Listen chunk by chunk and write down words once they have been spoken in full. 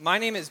My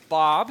name is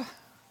Bob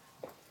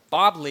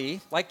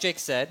Lee, like Jake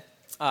said,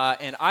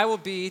 and I will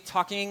be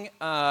talking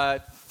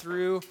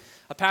through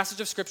a passage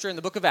of Scripture in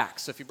the book of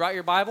Acts. So if you brought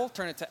your Bible,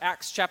 turn it to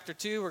Acts chapter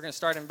 2. We're going to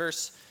start in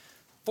verse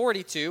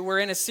 42. We're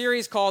in a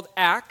series called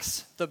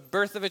Acts, the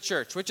Birth of a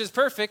Church, which is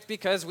perfect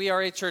because we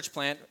are a church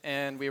plant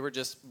and we were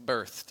just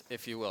birthed,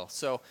 if you will.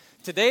 So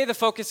today the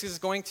focus is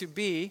going to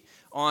be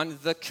on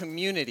the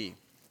community.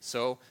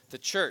 So the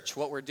church,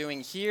 what we're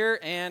doing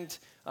here and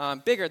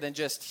bigger than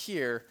just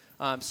here.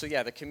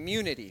 The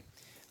community.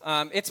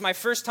 It's my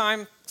first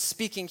time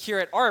speaking here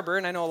at Arbor,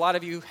 and I know a lot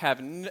of you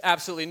have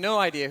absolutely no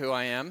idea who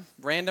I am.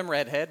 Random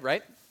redhead,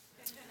 right?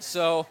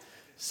 So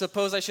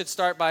suppose I should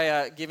start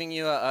by giving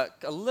you a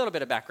little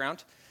bit of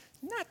background.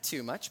 Not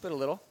too much, but a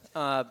little.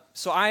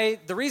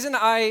 The reason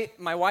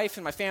my wife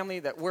and my family,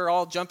 that we're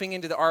all jumping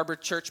into the Arbor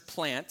church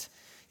plant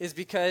is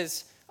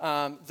because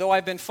though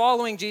I've been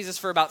following Jesus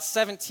for about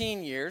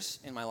 17 years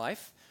in my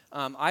life,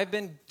 I've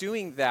been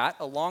doing that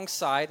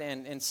alongside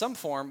and in some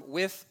form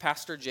with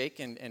Pastor Jake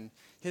and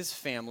his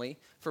family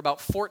for about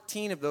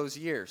 14 of those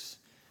years.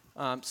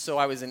 So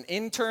I was an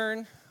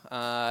intern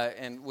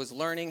and was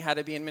learning how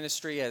to be in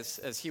ministry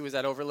as he was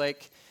at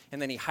Overlake. And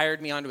then he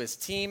hired me onto his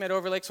team at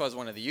Overlake, so I was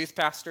one of the youth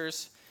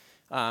pastors.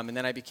 And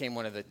then I became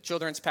one of the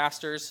children's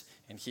pastors,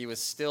 and he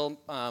was still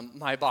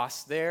my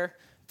boss there.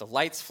 The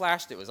lights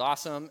flashed. It was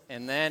awesome.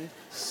 And then,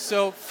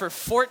 so for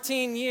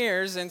 14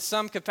 years, in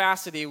some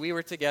capacity, we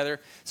were together.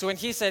 So when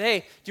he said, hey,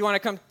 do you want to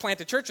come plant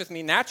a church with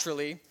me?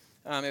 Naturally,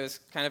 it was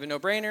kind of a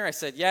no-brainer. I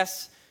said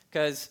yes,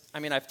 because,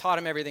 I've taught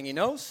him everything he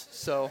knows.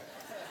 So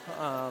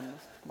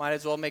might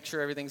as well make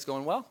sure everything's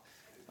going well.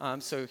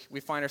 So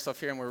we find ourselves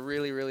here, and we're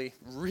really, really,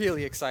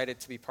 really excited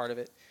to be part of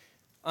it.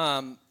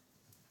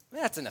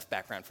 That's enough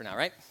background for now,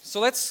 right? So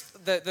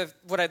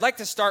what I'd like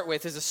to start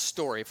with is a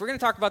story. If we're going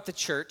to talk about the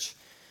church,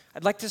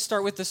 I'd like to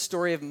start with the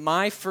story of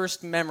my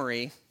first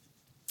memory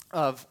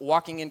of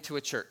walking into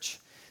a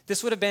church.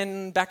 This would have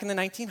been back in the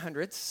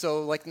 1900s, so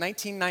like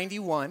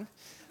 1991.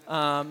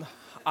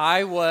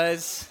 I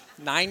was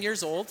 9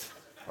 years old,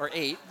 or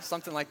 8,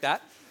 something like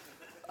that.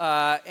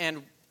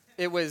 And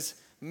it was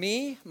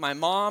me, my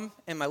mom,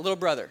 and my little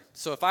brother.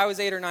 So if I was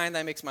 8 or 9,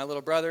 that makes my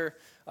little brother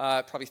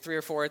probably 3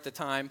 or 4 at the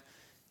time.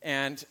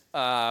 And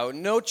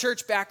no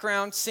church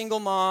background, single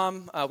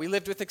mom. We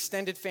lived with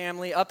extended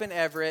family up in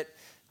Everett.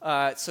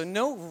 So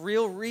no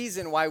real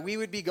reason why we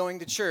would be going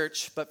to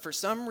church, but for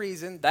some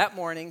reason that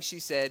morning she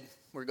said,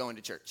 we're going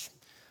to church.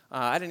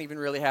 I didn't even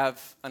really have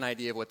an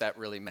idea of what that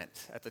really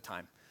meant at the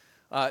time.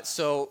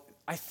 So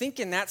I think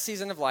in that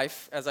season of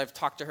life, as I've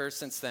talked to her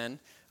since then,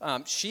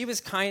 she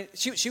was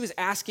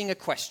asking a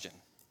question.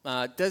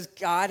 Does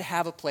God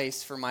have a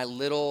place for my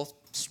little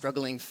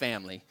struggling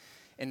family?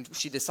 And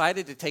she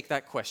decided to take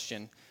that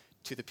question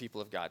to the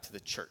people of God, to the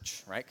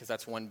church, right? Because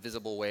that's one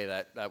visible way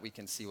that we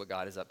can see what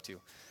God is up to.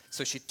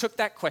 So she took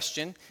that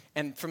question,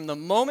 and from the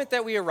moment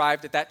that we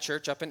arrived at that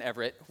church up in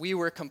Everett, we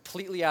were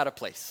completely out of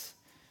place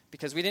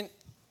because we didn't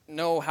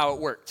know how it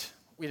worked.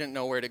 We didn't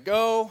know where to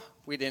go.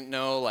 We didn't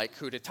know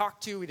who to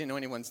talk to. We didn't know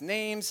anyone's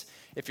names.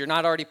 If you're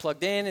not already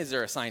plugged in, is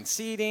there assigned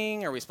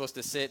seating? Are we supposed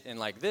to sit in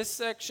this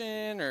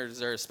section, or is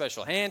there a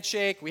special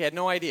handshake? We had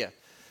no idea.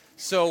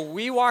 So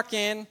we walk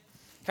in,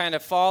 kind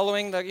of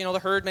following the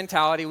herd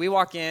mentality. We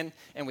walk in,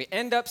 and we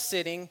end up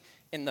sitting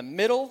in the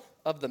middle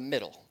of the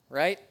middle.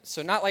 Right?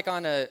 So not like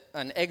on an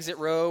exit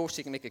row so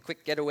you can make a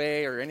quick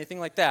getaway or anything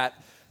like that.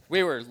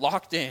 We were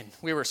locked in.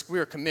 We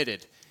were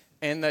committed.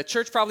 And the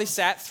church probably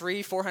sat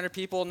 300-400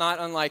 people, not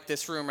unlike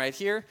this room right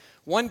here.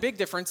 One big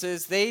difference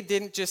is they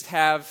didn't just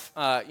have,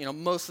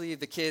 mostly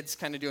the kids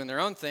kind of doing their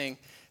own thing.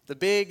 The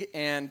big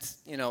and,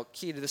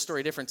 key to the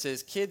story difference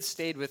is kids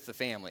stayed with the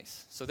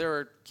families. So there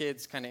were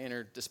kids kind of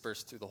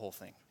interdispersed through the whole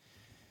thing.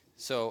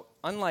 So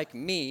unlike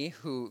me,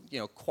 who,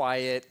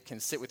 quiet, can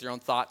sit with your own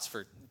thoughts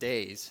for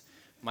days,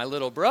 my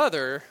little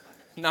brother,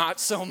 not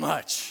so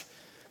much.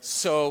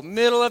 So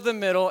middle of the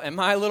middle, and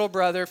my little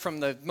brother, from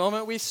the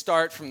moment we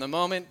start, from the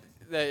moment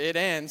that it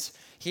ends,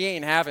 he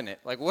ain't having it.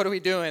 What are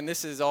we doing?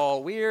 This is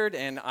all weird,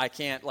 and I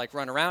can't,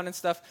 run around and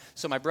stuff.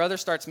 So my brother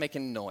starts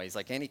making noise,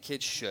 like any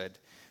kid should.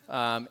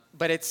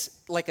 But it's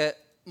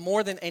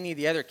more than any of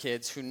the other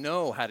kids who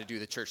know how to do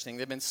the church thing.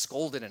 They've been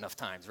scolded enough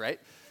times, right?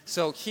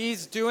 So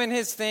he's doing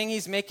his thing.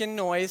 He's making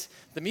noise.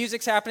 The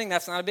music's happening.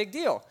 That's not a big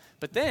deal.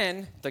 But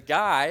then the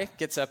guy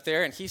gets up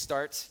there, and he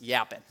starts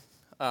yapping.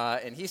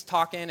 And he's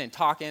talking,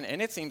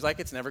 and it seems like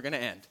it's never going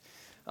to end.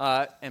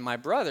 And my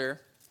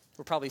brother,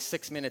 we're probably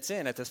 6 minutes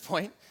in at this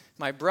point,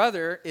 my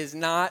brother is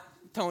not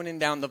toning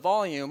down the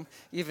volume,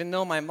 even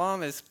though my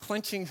mom is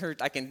clenching her,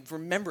 I can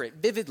remember it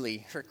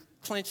vividly, her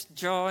clenched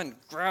jaw and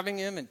grabbing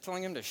him and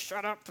telling him to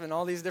shut up and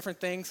all these different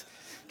things.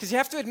 Because you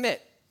have to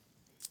admit,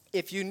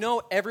 if you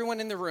know everyone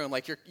in the room,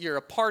 you're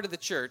a part of the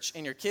church,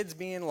 and your kid's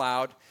being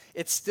loud,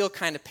 it's still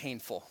kind of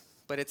painful.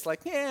 But it's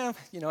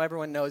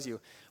everyone knows you.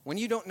 When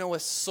you don't know a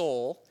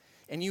soul,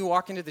 and you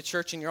walk into the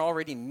church and you're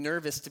already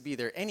nervous to be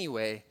there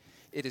anyway,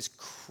 it is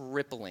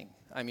crippling.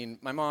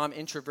 My mom,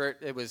 introvert,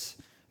 it was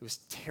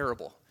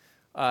terrible.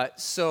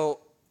 So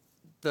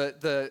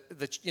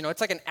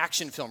it's like an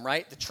action film,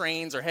 right? The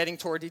trains are heading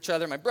toward each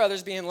other. My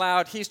brother's being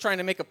loud. He's trying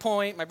to make a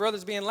point. My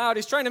brother's being loud.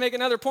 He's trying to make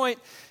another point.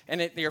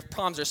 And your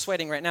palms are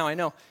sweating right now, I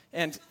know.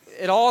 And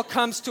it all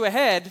comes to a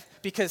head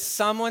because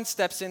someone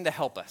steps in to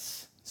help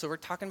us. So we're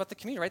talking about the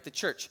community, right? The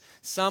church.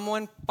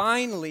 Someone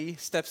finally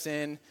steps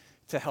in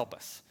to help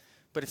us.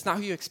 But it's not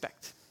who you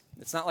expect.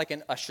 It's not like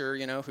an usher,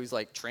 who's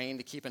like trained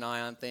to keep an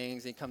eye on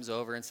things. He comes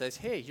over and says,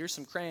 hey, here's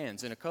some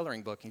crayons and a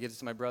coloring book, and gives it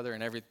to my brother,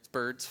 and every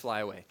birds fly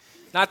away.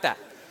 Not that.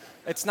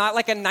 It's not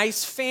like a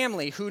nice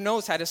family who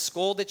knows how to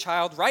scold a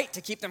child right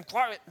to keep them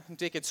quiet and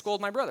they could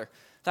scold my brother.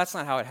 That's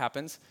not how it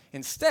happens.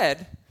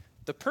 Instead,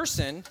 the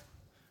person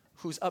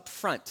who's up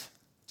front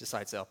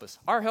decides to help us.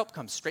 Our help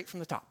comes straight from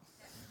the top.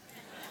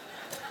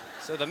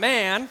 So the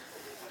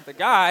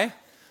guy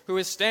who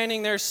is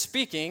standing there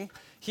speaking,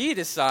 he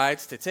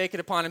decides to take it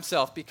upon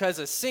himself because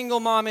a single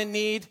mom in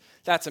need,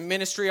 that's a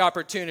ministry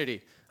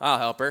opportunity. I'll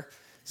help her.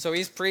 So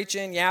he's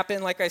preaching,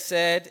 yapping, like I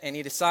said, and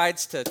he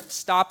decides to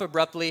stop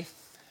abruptly.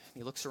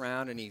 He looks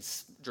around and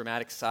he's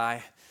dramatic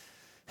sigh.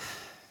 And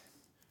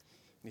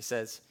he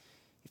says,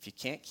 if you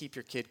can't keep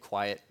your kid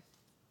quiet,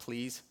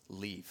 please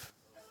leave.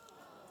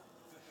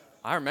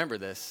 I remember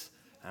this.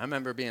 I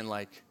remember being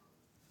like,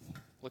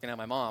 looking at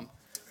my mom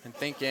and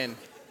thinking,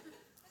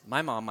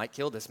 my mom might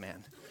kill this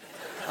man.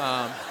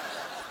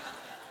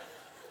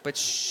 But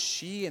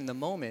she, in the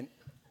moment,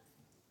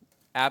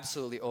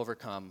 absolutely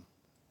overcome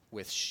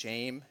with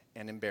shame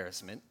and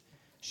embarrassment.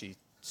 She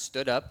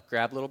stood up,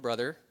 grabbed little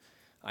brother.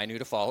 I knew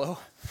to follow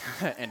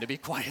and to be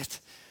quiet.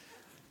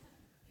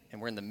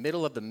 And we're in the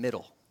middle of the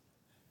middle.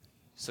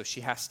 So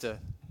she has to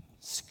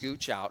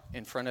scooch out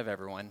in front of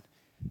everyone.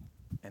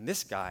 And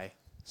this guy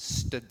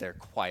stood there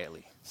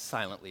quietly,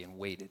 silently, and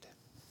waited.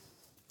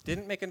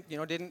 Didn't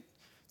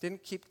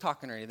keep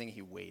talking or anything.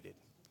 He waited.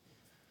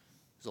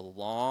 It was a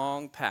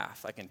long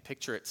path. I can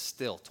picture it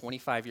still,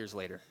 25 years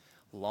later.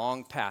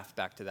 Long path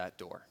back to that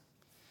door.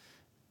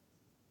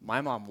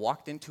 My mom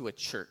walked into a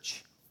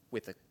church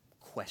with a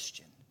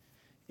question.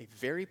 A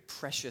very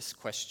precious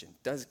question.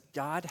 Does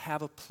God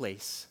have a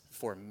place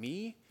for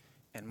me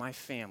and my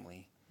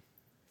family?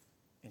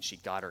 And she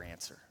got her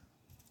answer.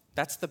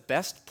 That's the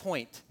best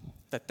point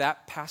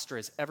that pastor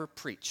has ever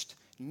preached.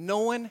 No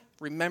one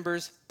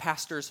remembers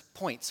pastors'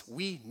 points.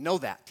 We know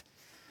that.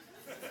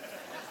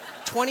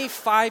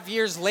 25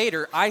 years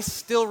later, I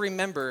still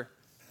remember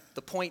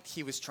the point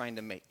he was trying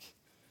to make.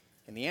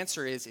 And the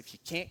answer is, if you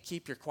can't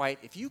keep your quiet,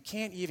 if you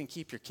can't even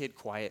keep your kid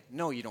quiet,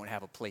 no, you don't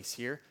have a place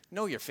here.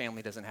 No, your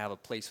family doesn't have a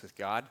place with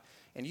God.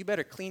 And you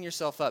better clean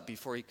yourself up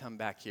before you come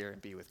back here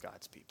and be with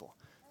God's people.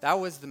 That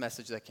was the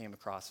message that came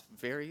across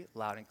very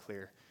loud and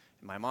clear.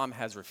 And my mom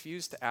has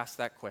refused to ask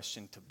that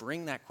question, to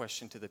bring that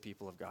question to the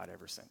people of God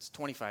ever since.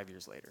 25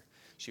 years later,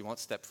 she won't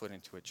step foot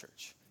into a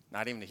church,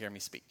 not even to hear me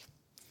speak.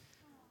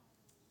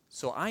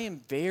 So I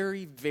am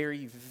very,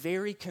 very,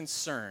 very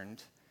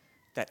concerned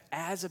that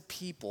as a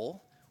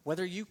people,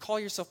 whether you call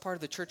yourself part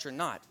of the church or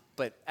not,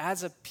 but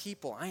as a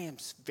people, I am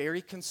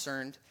very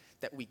concerned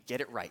that we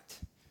get it right,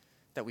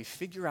 that we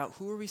figure out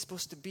who are we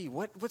supposed to be,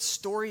 what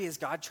story is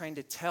God trying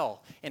to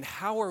tell, and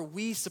how are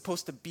we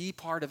supposed to be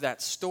part of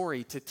that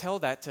story, to tell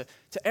that to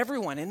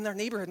everyone in their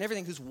neighborhood and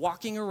everything who's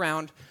walking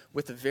around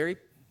with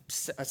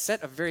a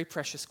set of very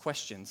precious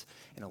questions,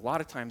 and a lot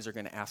of times they're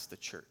going to ask the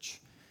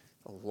church,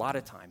 a lot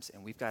of times,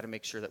 and we've got to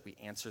make sure that we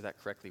answer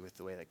that correctly with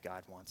the way that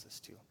God wants us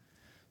to.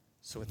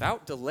 So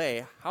without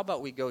delay, how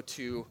about we go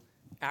to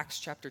Acts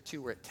chapter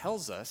 2, where it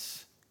tells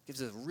us,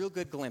 gives us a real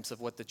good glimpse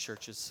of what the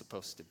church is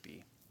supposed to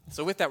be.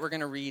 So with that, we're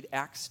going to read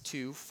Acts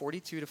 2,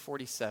 42 to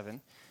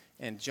 47.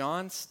 And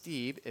John,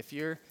 Steve,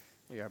 here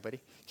you are, buddy.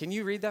 Can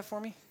you read that for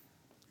me?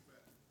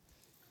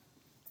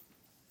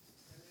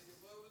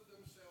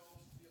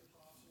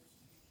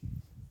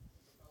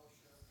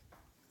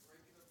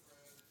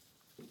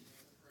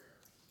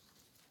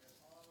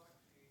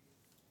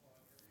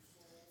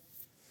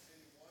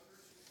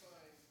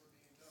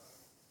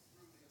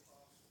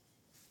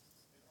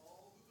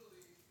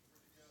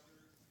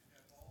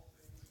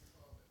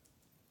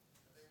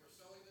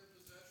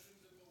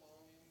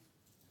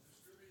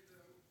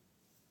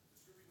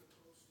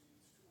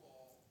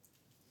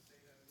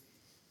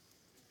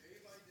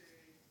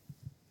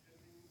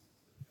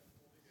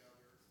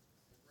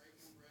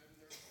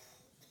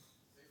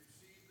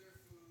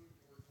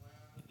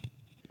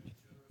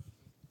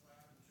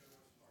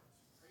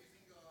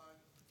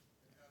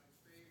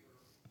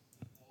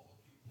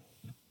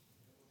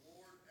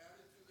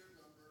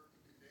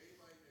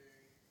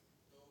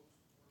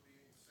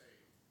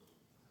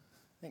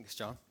 Thanks,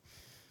 John.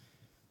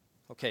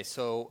 Okay,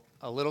 so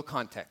a little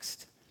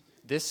context.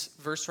 This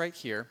verse right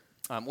here,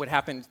 what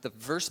happened the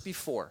verse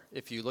before,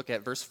 if you look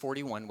at verse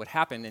 41, what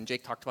happened, and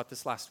Jake talked about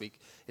this last week,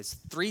 is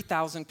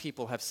 3,000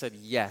 people have said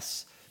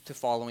yes to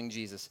following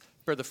Jesus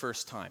for the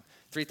first time.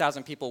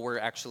 3,000 people were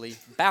actually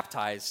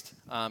baptized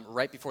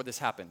right before this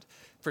happened.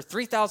 For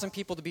 3,000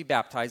 people to be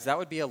baptized, that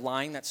would be a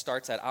line that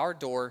starts at our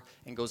door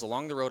and goes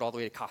along the road all the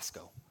way to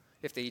Costco,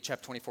 if they each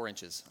have 24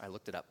 inches. I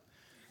looked it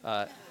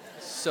up.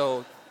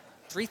 So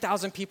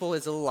 3,000 people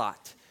is a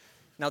lot.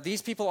 Now,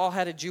 these people all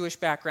had a Jewish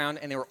background,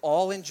 and they were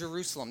all in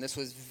Jerusalem. This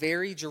was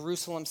very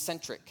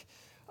Jerusalem-centric.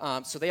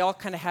 So they all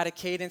kind of had a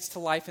cadence to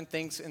life and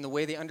things in the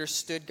way they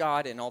understood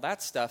God and all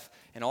that stuff.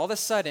 And all of a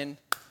sudden,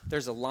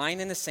 there's a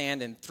line in the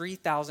sand, and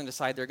 3,000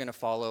 decide they're going to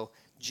follow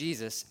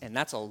Jesus. And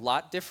that's a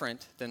lot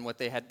different than what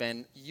they had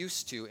been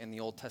used to in the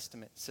Old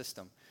Testament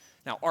system.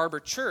 Now, Arbor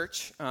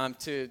Church,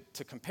 to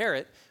compare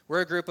it, we're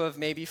a group of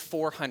maybe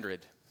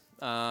 400.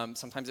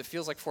 Sometimes it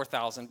feels like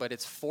 4,000, but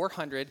it's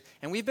 400.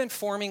 And we've been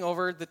forming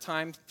over the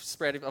time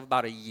spread of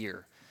about a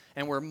year.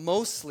 And we're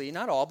mostly,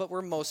 not all, but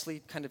we're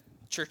mostly kind of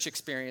church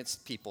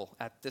experienced people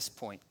at this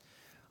point.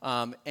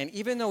 And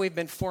even though we've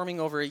been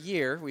forming over a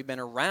year, we've been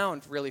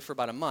around really for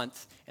about a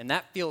month, and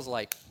that feels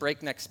like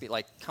breakneck speed,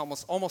 like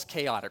almost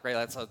chaotic, right?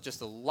 That's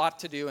just a lot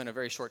to do in a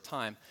very short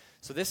time.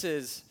 So this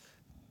is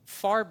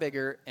far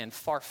bigger and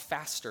far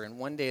faster, and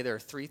one day there are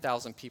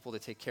 3,000 people to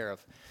take care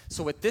of.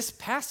 So what this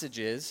passage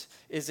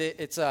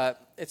it's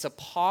a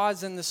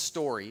pause in the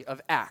story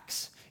of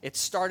Acts. It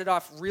started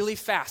off really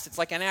fast. It's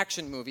like an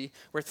action movie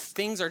where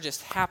things are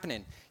just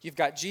happening. You've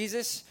got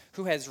Jesus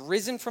who has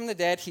risen from the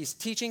dead. He's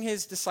teaching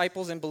his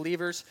disciples and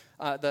believers,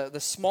 the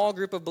small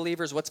group of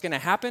believers, what's going to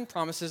happen,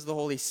 promises the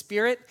Holy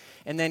Spirit,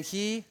 and then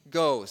he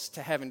goes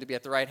to heaven to be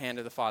at the right hand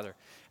of the Father.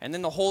 And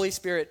then the Holy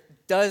Spirit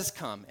does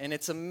come, and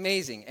it's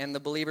amazing, and the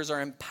believers are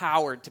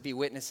empowered to be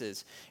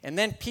witnesses. And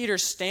then Peter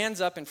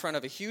stands up in front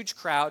of a huge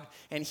crowd,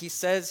 and he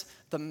says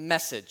the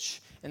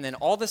message. And then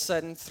all of a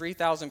sudden,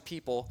 3,000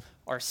 people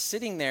are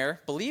sitting there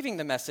believing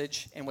the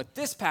message, and what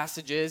this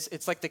passage is,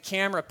 it's like the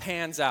camera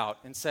pans out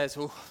and says,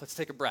 "Ooh, let's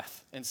take a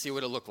breath and see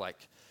what it looked like."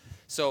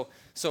 So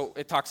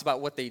it talks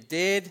about what they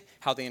did,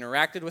 how they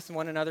interacted with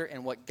one another,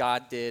 and what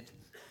God did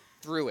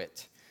through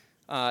it.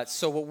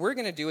 So what we're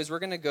going to do is we're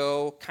going to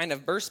go kind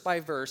of verse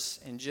by verse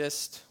and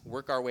just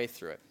work our way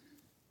through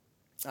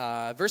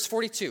it. Verse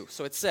 42,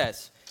 so it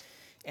says,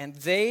 "And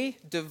they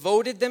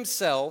devoted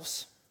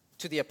themselves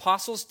to the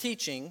apostles'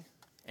 teaching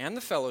and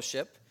the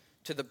fellowship,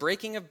 to the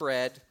breaking of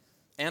bread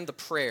and the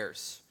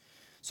prayers."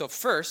 So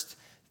first,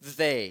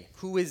 they.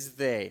 Who is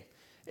they?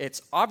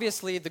 It's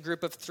obviously the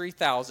group of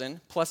 3,000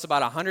 plus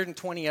about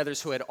 120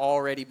 others who had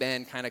already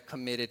been kind of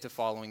committed to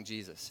following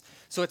Jesus.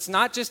 So it's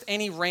not just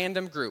any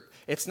random group.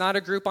 It's not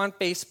a group on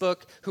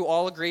Facebook who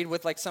all agreed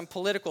with like some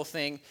political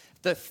thing.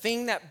 The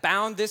thing that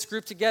bound this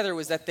group together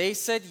was that they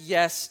said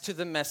yes to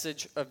the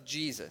message of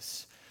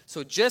Jesus.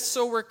 So just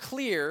so we're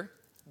clear,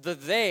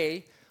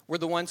 they were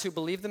the ones who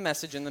believed the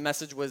message, and the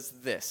message was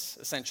this,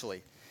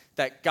 essentially,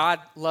 that God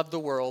loved the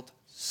world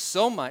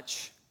so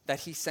much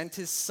that he sent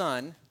his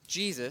son,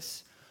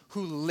 Jesus,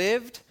 who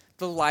lived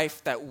the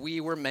life that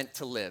we were meant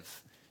to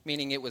live,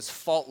 meaning it was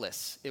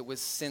faultless, it was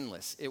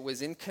sinless, it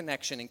was in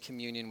connection and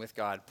communion with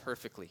God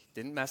perfectly,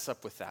 didn't mess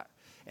up with that.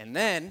 And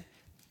then,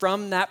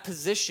 from that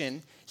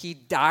position, he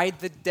died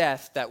the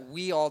death that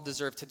we all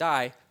deserve to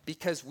die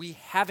because we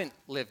haven't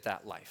lived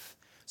that life.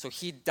 So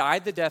he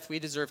died the death we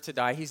deserve to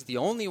die. He's the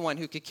only one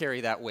who could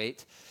carry that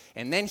weight.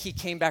 And then he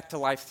came back to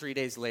life 3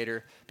 days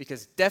later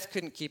because death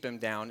couldn't keep him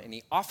down. And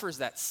he offers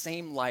that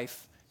same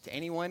life to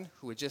anyone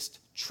who would just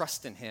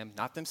trust in him,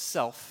 not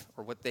themselves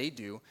or what they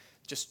do,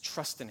 just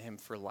trust in him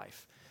for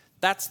life.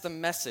 That's the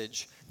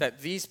message that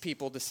these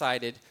people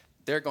decided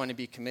they're going to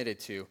be committed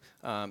to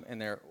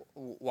and they're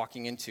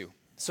walking into.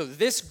 So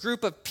this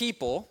group of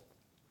people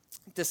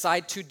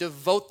decide to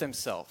devote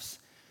themselves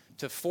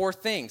to 4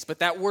 things. But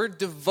that word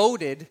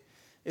devoted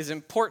is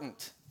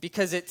important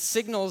because it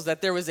signals that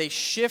there was a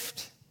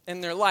shift in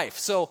their life.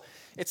 So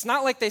it's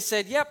not like they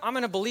said, "Yep, I'm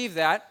going to believe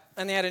that,"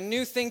 and they had a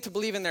new thing to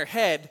believe in their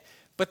head,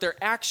 but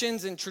their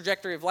actions and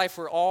trajectory of life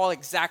were all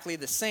exactly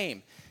the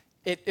same.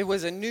 It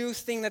was a new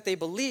thing that they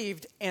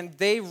believed, and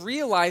they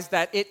realized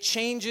that it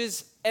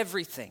changes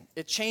everything.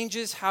 It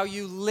changes how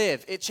you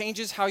live. It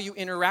changes how you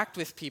interact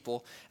with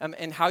people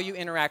and how you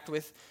interact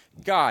with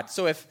God.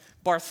 So if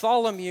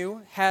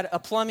Bartholomew had a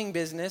plumbing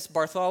business,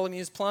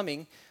 Bartholomew's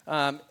Plumbing,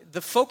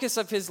 the focus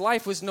of his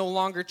life was no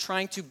longer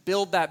trying to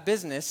build that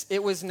business.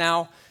 It was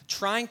now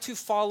trying to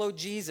follow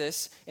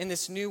Jesus in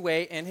this new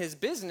way, and his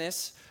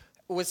business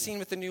was seen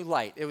with a new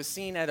light. It was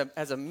seen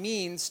as a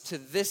means to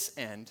this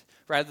end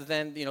rather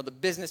than the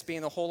business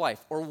being the whole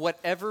life, or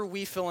whatever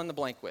we fill in the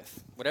blank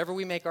with, whatever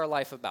we make our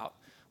life about,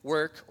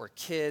 work or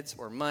kids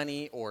or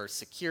money or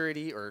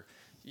security, or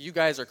you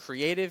guys are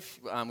creative.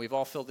 We've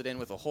all filled it in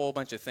with a whole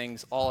bunch of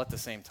things all at the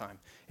same time.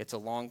 It's a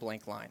long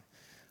blank line.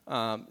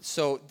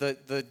 So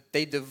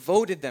they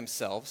devoted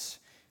themselves,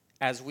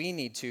 as we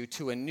need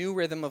to a new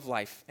rhythm of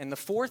life. And the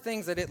 4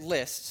 things that it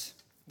lists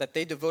that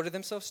they devoted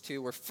themselves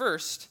to were,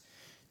 first,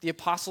 the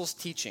apostles'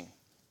 teaching.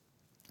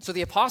 So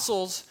the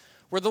apostles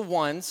were the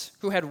ones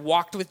who had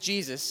walked with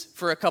Jesus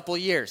for a couple of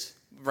years,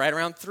 right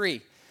around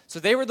 3. So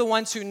they were the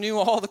ones who knew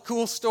all the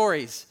cool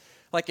stories.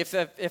 Like if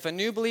a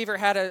new believer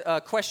had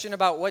a question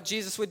about what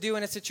Jesus would do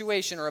in a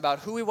situation or about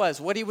who he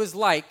was, what he was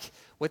like,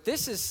 what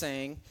this is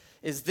saying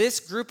is this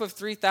group of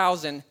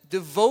 3,000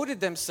 devoted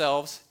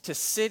themselves to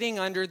sitting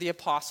under the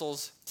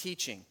apostles'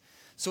 teaching.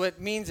 So what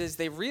it means is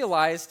they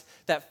realized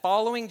that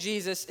following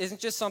Jesus isn't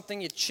just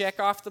something you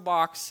check off the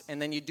box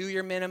and then you do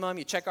your minimum,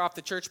 you check off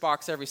the church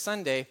box every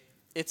Sunday.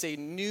 It's a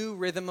new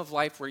rhythm of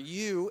life where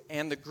you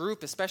and the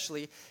group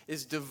especially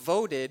is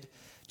devoted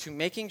to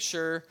making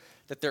sure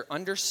that their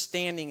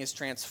understanding is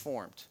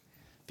transformed.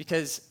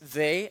 Because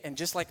they, and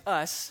just like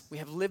us, we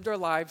have lived our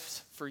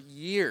lives for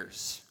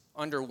years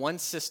under one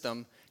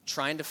system,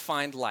 trying to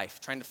find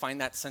life, trying to find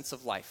that sense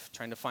of life,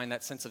 trying to find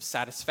that sense of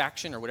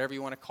satisfaction or whatever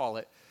you want to call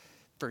it.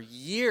 For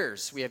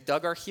years, we have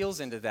dug our heels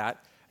into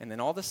that, and then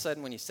all of a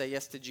sudden, when you say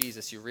yes to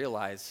Jesus, you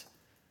realize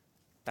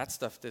that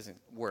stuff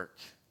doesn't work.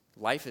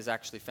 Life is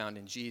actually found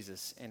in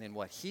Jesus and in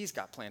what he's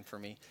got planned for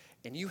me,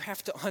 and you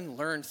have to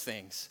unlearn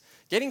things.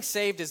 Getting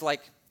saved is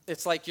like,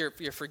 it's like you're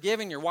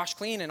forgiven, you're washed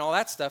clean and all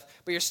that stuff,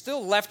 but you're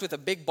still left with a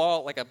big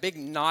ball, like a big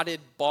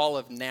knotted ball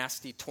of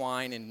nasty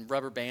twine and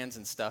rubber bands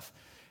and stuff.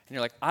 And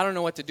you're like, I don't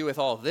know what to do with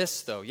all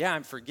this, though. Yeah,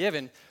 I'm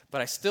forgiven,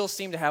 but I still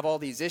seem to have all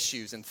these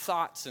issues and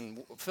thoughts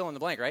and fill in the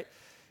blank, right?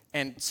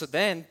 And so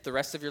then the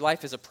rest of your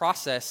life is a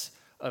process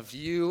of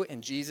you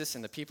and Jesus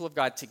and the people of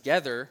God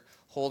together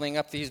holding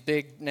up these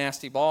big,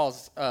 nasty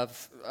balls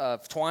of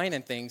twine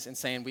and things and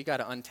saying, we got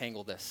to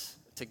untangle this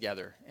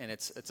together. And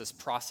it's this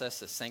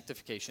process of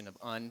sanctification of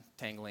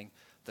untangling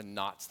the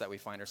knots that we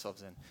find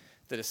ourselves in.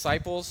 The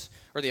disciples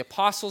or the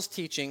apostles'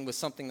 teaching was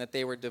something that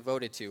they were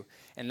devoted to.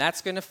 And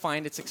that's going to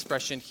find its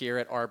expression here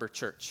at Arbor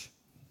Church.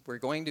 We're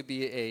going to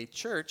be a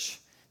church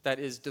that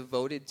is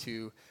devoted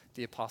to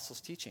the apostles'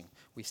 teaching.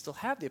 We still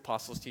have the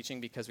apostles' teaching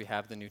because we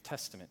have the New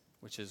Testament,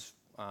 which is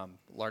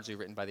largely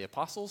written by the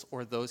apostles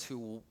or those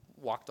who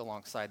walked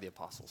alongside the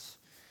apostles.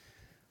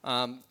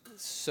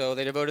 So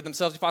they devoted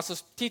themselves to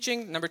apostles'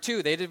 teaching. Number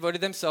two, they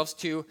devoted themselves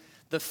to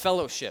the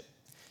fellowship.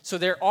 So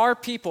there are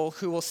people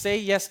who will say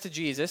yes to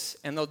Jesus,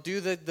 and they'll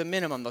do the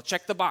minimum. They'll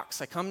check the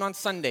box. I come on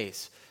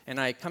Sundays, and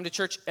I come to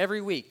church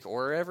every week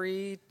or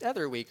every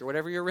other week or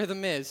whatever your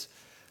rhythm is,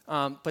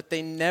 but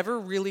they never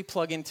really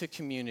plug into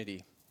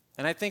community.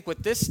 And I think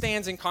what this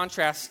stands in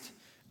contrast,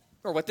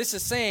 or what this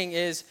is saying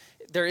is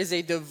there is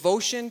a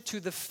devotion to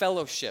the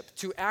fellowship,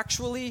 to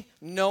actually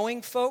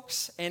knowing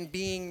folks and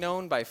being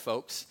known by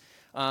folks,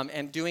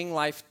 and doing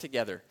life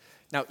together.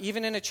 Now,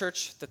 even in a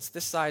church that's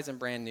this size and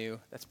brand new,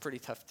 that's pretty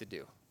tough to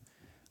do.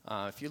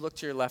 If you look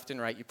to your left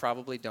and right, you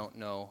probably don't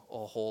know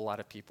a whole lot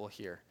of people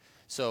here.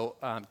 So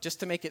just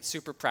to make it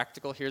super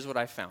practical, here's what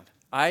I found.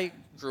 I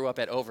grew up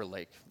at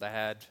Overlake. That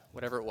had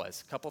whatever it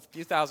was,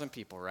 few thousand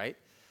people, right?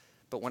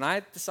 But when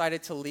I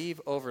decided to leave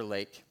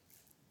Overlake,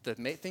 the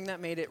thing that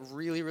made it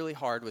really, really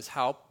hard was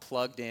how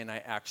plugged in I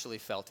actually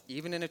felt,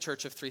 even in a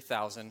church of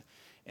 3,000.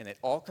 And it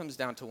all comes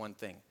down to one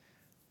thing.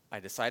 I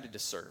decided to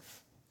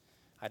serve.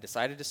 I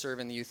decided to serve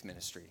in the youth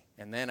ministry.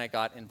 And then I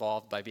got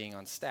involved by being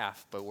on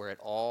staff. But where it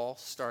all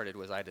started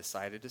was I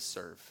decided to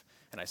serve.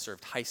 And I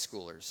served high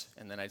schoolers.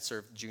 And then I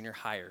served junior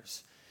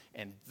hires.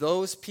 And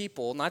those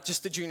people, not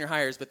just the junior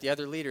hires, but the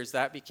other leaders,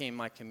 that became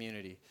my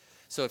community.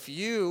 So if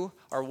you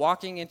are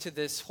walking into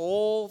this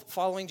whole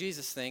following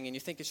Jesus thing and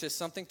you think it's just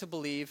something to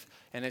believe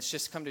and it's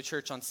just come to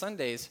church on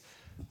Sundays,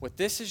 what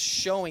this is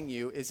showing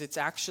you is it's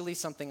actually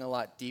something a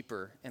lot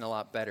deeper and a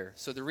lot better.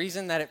 So the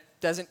reason that it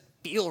doesn't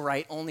feel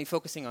right only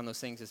focusing on those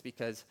things is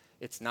because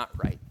it's not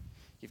right.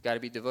 You've got to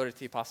be devoted to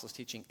the apostles'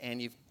 teaching,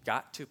 and you've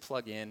got to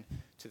plug in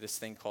to this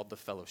thing called the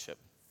fellowship.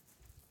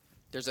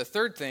 There's a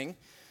third thing,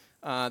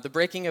 the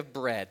breaking of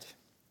bread.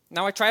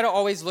 Now, I try to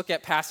always look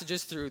at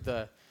passages through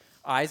the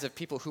eyes of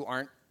people who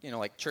aren't,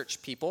 like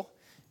church people.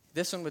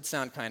 This one would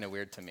sound kind of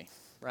weird to me,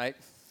 right?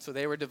 So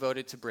they were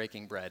devoted to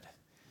breaking bread.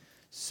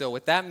 So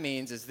what that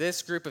means is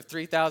this group of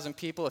 3,000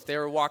 people, if they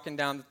were walking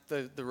down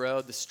the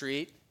road, the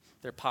street,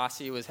 their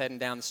posse was heading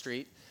down the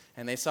street,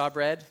 and they saw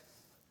bread,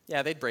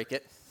 yeah, they'd break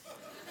it.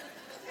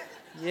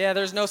 Yeah,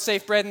 there's no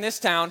safe bread in this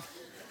town.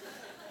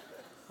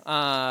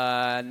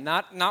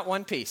 Not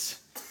one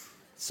piece.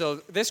 So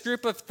this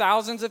group of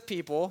thousands of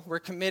people were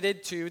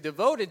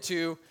devoted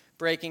to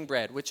breaking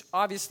bread, which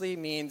obviously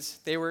means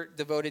they were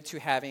devoted to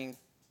having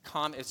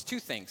it's two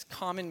things.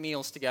 Common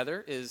meals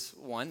together is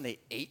one. They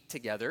ate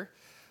together,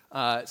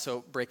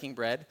 so breaking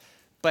bread.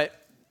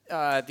 But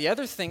the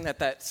other thing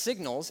that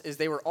signals is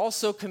they were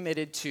also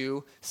committed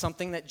to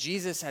something that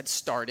Jesus had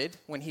started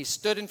when he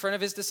stood in front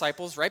of his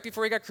disciples right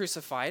before he got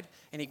crucified,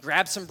 and he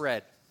grabbed some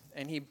bread,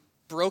 and he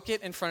broke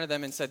it in front of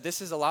them and said,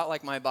 "This is a lot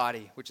like my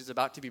body, which is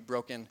about to be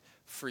broken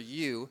for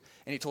you."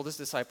 And he told his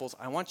disciples,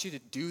 "I want you to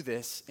do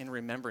this in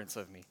remembrance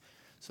of me."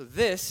 So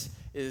this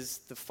is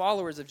the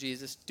followers of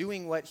Jesus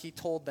doing what he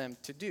told them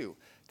to do.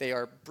 They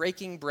are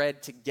breaking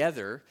bread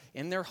together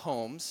in their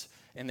homes,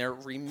 and they're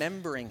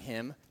remembering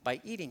him by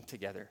eating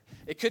together.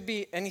 It could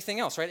be anything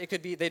else, right? It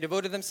could be they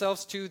devoted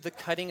themselves to the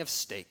cutting of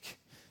steak.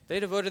 They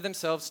devoted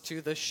themselves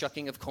to the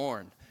shucking of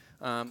corn,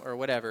 or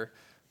whatever.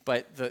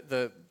 But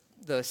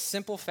the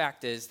simple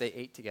fact is they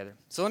ate together.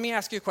 So let me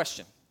ask you a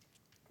question.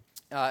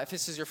 If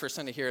this is your first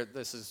Sunday here,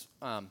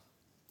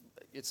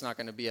 it's not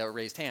going to be a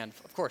raised hand,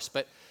 of course.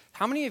 But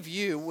how many of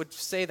you would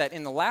say that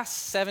in the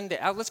last 7 days,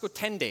 let's go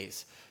 10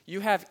 days, you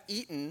have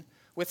eaten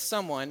with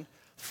someone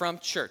from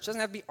church. It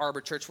doesn't have to be Arbor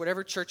Church,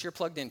 whatever church you're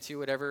plugged into,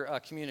 whatever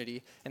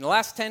community. In the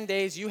last 10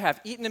 days, you have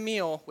eaten a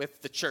meal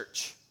with the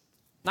church.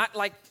 Not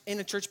like in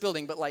a church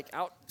building, but like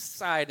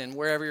outside and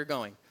wherever you're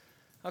going.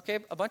 Okay,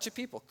 a bunch of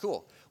people,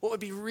 cool. What would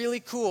be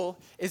really cool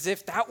is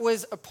if that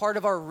was a part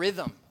of our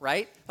rhythm,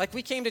 right? Like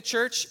we came to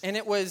church and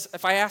it was,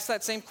 if I asked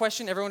that same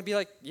question, everyone would be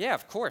like, yeah,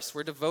 of course,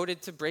 we're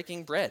devoted to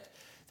breaking bread.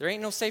 There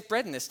ain't no safe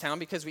bread in this town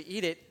because we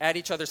eat it at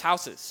each other's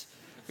houses.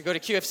 We go to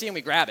QFC and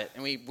we grab it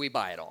and we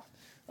buy it all.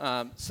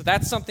 So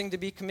that's something to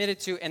be committed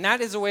to, and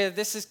that is a way that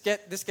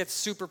this gets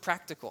super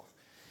practical.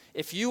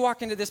 If you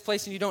walk into this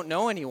place and you don't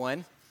know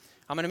anyone,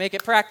 I'm going to make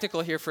it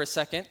practical here for a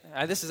second.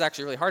 This is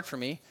actually really hard for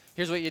me.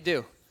 Here's what you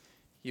do.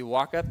 You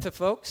walk up to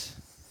folks,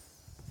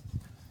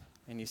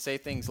 and you say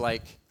things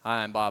like,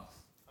 hi, I'm Bob.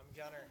 I'm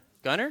Gunner.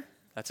 Gunner?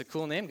 That's a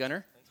cool name,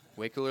 Gunner.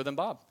 Way cooler than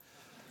Bob.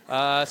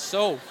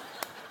 So,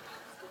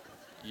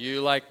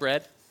 you like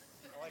bread?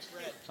 I like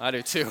bread. I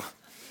do too.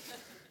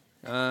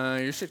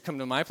 You should come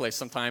to my place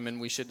sometime, and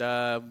we should,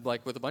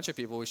 like with a bunch of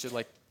people, we should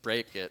like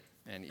break it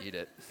and eat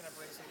it. Can I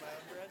bring some of my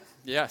own bread?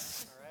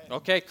 Yes. All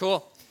right. Okay,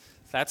 cool.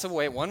 That's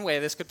one way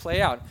this could play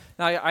out.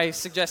 Now, I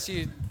suggest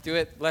you do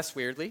it less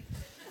weirdly,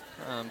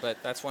 but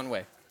that's one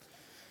way.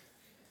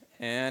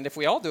 And if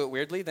we all do it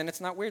weirdly, then it's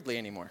not weirdly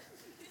anymore.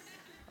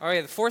 All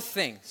right, the fourth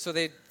thing. So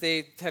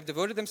they have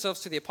devoted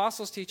themselves to the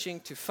apostles' teaching,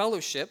 to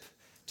fellowship,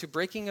 to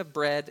breaking of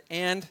bread,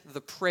 and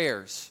the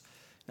prayers.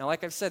 Now,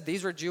 like I've said,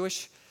 these were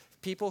Jewish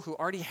people who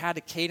already had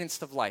a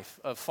cadence of life,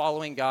 of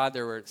following God.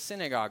 There were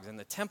synagogues, and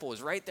the temple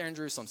was right there in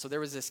Jerusalem. So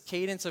there was this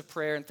cadence of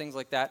prayer and things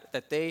like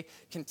that they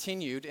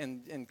continued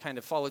and kind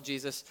of followed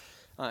Jesus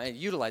and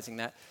utilizing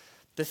that.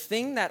 The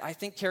thing that I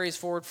think carries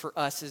forward for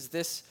us is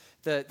this,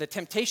 the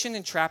temptation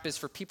and trap is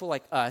for people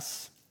like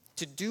us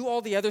to do all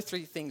the other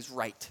three things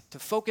right, to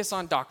focus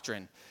on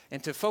doctrine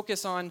and to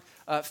focus on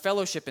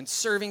fellowship and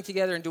serving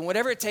together and doing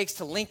whatever it takes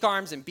to link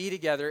arms and be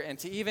together and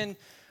to even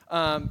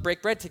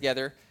break bread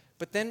together.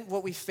 But then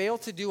what we fail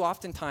to do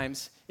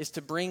oftentimes is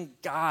to bring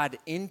God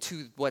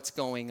into what's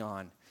going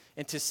on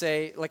and to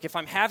say, like if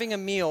I'm having a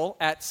meal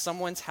at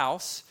someone's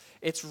house,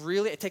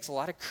 it takes a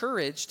lot of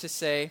courage to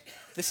say,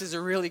 this is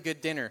a really good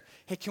dinner.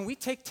 Hey, can we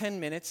take 10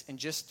 minutes and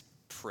just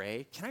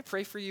pray? Can I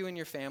pray for you and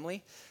your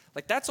family?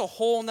 Like that's a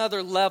whole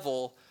nother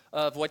level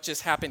of what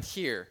just happened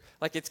here.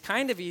 Like it's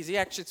kind of easy,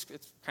 actually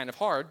it's kind of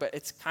hard, but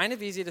it's kind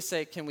of easy to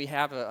say, can we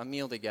have a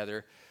meal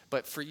together?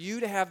 But for you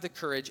to have the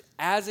courage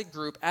as a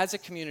group, as a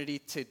community,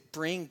 to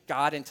bring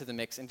God into the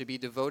mix and to be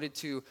devoted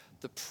to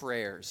the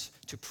prayers,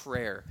 to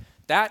prayer,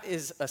 that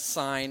is a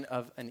sign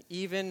of an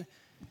even,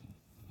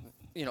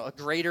 a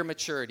greater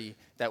maturity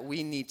that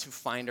we need to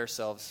find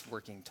ourselves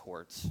working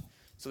towards.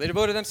 So they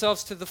devoted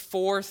themselves to the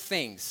four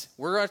things.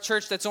 We're a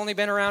church that's only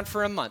been around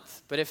for a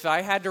month, but if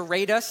I had to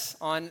rate us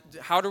on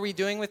how are we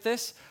doing with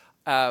this,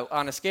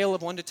 on a scale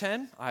of 1 to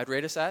 10, I'd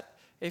rate us at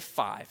a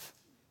 5.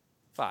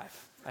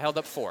 5. I held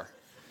up 4.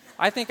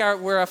 I think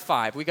we're a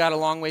 5. We got a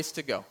long ways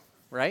to go,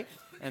 right?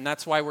 And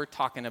that's why we're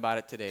talking about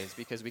it today, is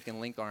because we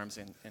can link arms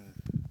and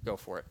go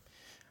for it.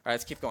 All right,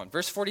 let's keep going.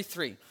 Verse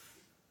 43.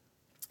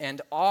 And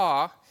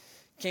awe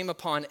came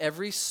upon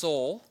every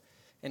soul,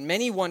 and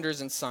many wonders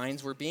and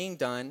signs were being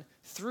done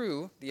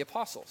through the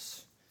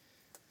apostles.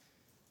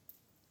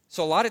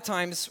 So a lot of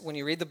times when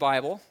you read the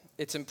Bible,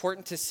 it's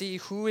important to see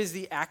who is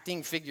the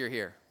acting figure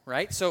here,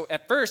 right? So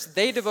at first,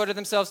 they devoted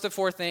themselves to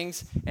 4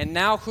 things, and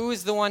now who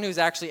is the one who's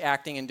actually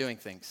acting and doing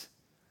things?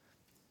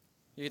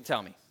 You can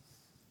tell me.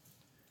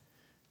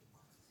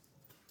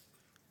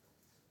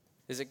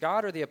 Is it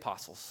God or the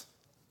apostles?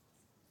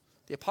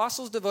 The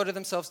apostles devoted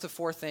themselves to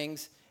 4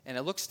 things, and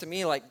it looks to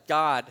me like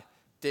God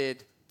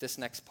did this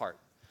next part.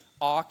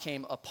 Awe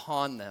came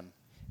upon them,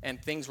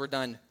 and things were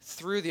done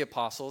through the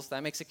apostles.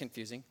 That makes it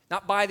confusing.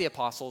 Not by the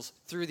apostles,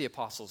 through the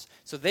apostles.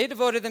 So they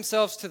devoted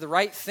themselves to the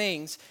right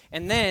things,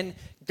 and then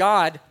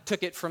God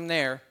took it from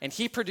there, and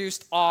he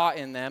produced awe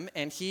in them,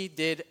 and he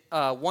did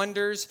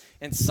wonders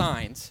and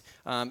signs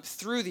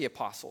through the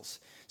apostles.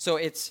 So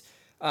it's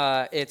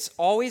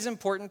always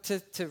important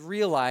to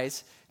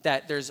realize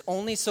that there's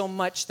only so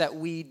much that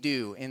we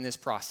do in this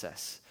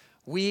process.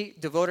 We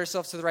devote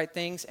ourselves to the right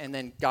things, and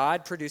then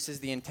God produces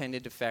the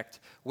intended effect,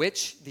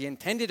 which the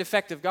intended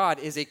effect of God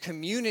is a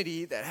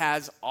community that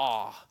has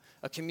awe,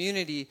 a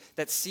community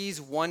that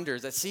sees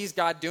wonders, that sees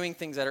God doing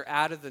things that are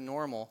out of the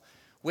normal,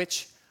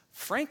 which,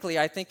 frankly,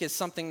 I think is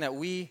something that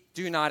we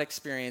do not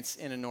experience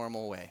in a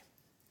normal way,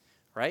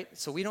 right?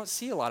 So we don't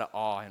see a lot of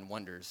awe and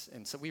wonders,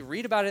 and so we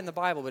read about it in the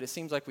Bible, but it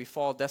seems like we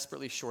fall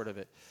desperately short of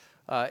it.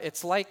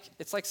 It's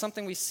like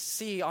something we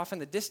see off in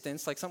the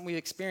distance, like something we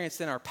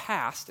experienced in our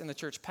past, in the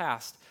church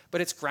past,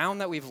 but it's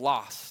ground that we've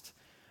lost,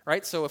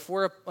 right? So if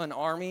we're an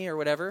army or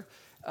whatever,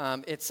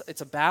 it's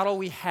a battle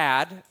we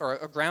had, or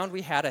a ground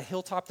we had, a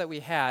hilltop that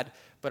we had,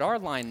 but our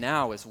line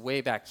now is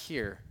way back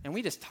here, and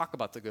we just talk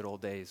about the good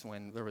old days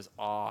when there was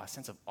awe, a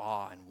sense of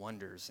awe and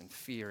wonders and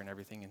fear and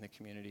everything in the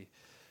community.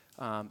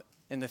 And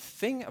the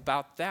thing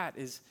about that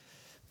is,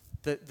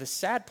 the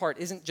sad part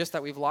isn't just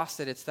that we've lost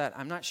it, it's that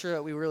I'm not sure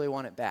that we really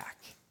want it back.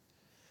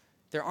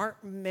 there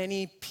aren't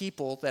many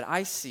people that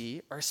I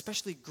see, or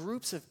especially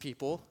groups of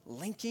people,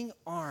 linking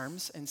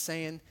arms and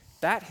saying,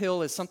 that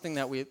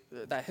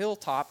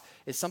hilltop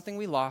is something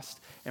we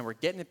lost, and we're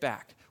getting it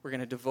back. We're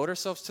going to devote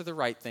ourselves to the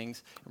right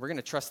things, and we're going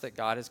to trust that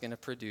God is going to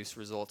produce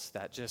results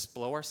that just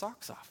blow our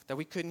socks off, that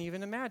we couldn't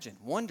even imagine,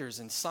 wonders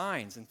and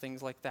signs and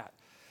things like that.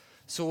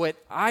 So what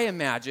I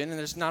imagine, and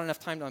there's not enough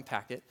time to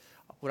unpack it,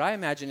 what I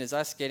imagine is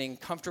us getting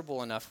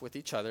comfortable enough with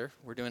each other,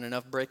 we're doing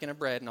enough breaking of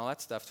bread and all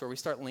that stuff, to where we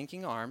start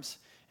linking arms,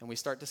 and we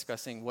start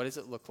discussing what does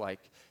it look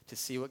like to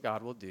see what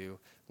God will do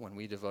when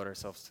we devote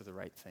ourselves to the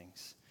right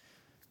things.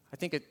 I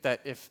think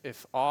that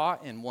if awe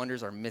and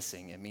wonders are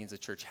missing, it means the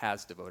church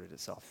has devoted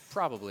itself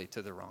probably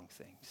to the wrong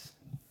things,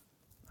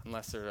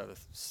 unless there are other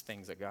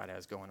things that God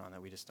has going on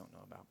that we just don't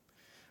know about.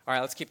 All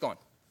right, let's keep going.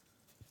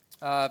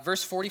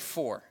 Verse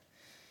 44,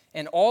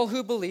 and all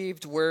who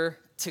believed were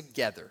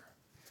together.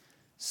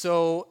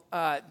 So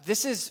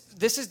this is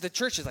the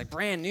church is like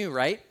brand new,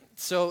 right?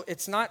 So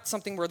it's not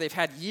something where they've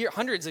had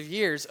hundreds of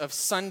years of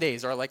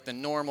Sundays are like the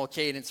normal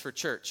cadence for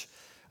church.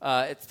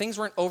 Things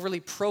weren't overly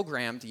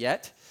programmed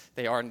yet.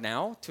 They are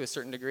now to a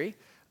certain degree.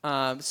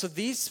 So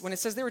when it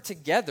says they were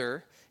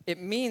together, it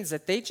means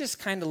that they just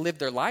kind of lived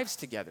their lives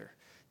together.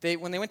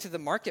 When they went to the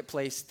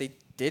marketplace, they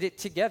did it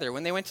together.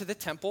 When they went to the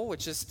temple,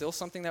 which is still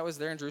something that was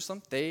there in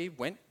Jerusalem, they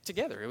went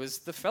together. It was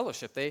the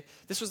fellowship.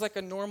 This was like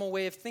a normal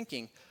way of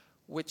thinking,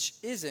 which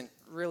isn't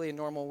really a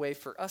normal way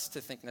for us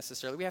to think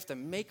necessarily. We have to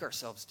make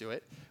ourselves do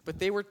it. But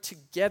they were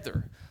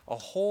together, a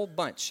whole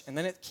bunch. And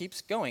then it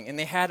keeps going. And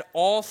they had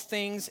all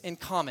things in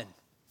common.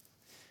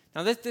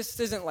 Now, this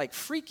isn't like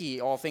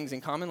freaky all things in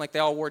common, like they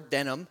all wore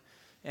denim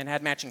and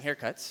had matching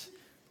haircuts.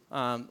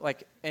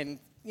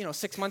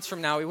 6 months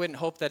from now, we wouldn't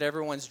hope that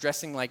everyone's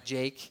dressing like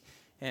Jake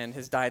and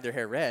has dyed their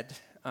hair red.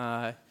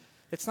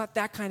 It's not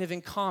that kind of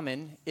in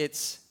common.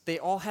 They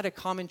all had a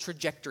common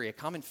trajectory, a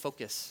common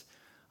focus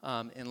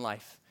in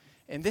life.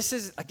 And this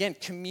is, again,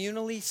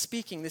 communally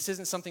speaking, this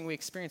isn't something we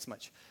experience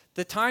much.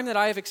 The time that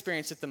I have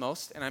experienced it the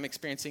most, and I'm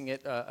experiencing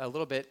it a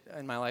little bit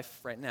in my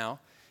life right now,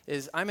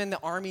 is I'm in the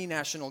Army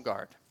National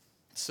Guard.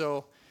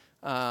 So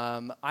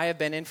I have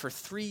been in for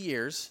 3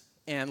 years,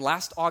 and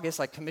last August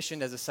I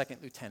commissioned as a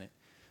second lieutenant,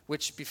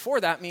 which before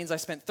that means I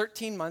spent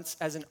 13 months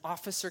as an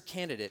officer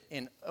candidate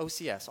in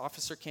OCS,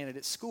 Officer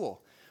Candidate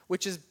School,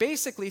 which is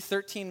basically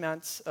 13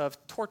 months of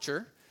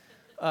torture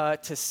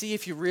to see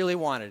if you really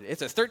wanted it.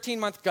 It's a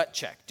 13-month gut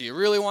check. Do you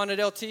really want it,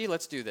 LT?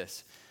 Let's do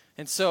this.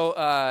 And so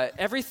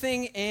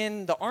everything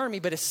in the Army,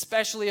 but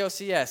especially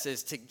OCS,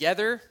 is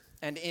together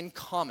and in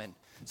common.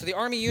 So the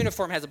Army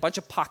uniform has a bunch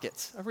of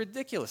pockets, a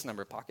ridiculous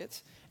number of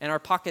pockets, and our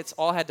pockets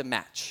all had to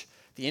match.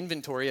 The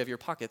inventory of your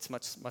pockets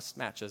must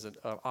match as an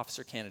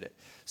officer candidate.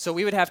 So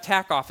we would have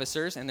TAC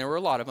officers, and there were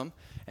a lot of them,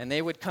 and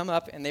they would come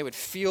up and they would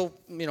feel,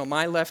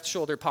 my left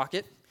shoulder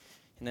pocket,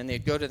 and then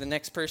they'd go to the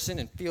next person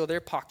and feel their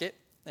pocket.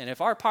 And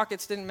if our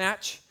pockets didn't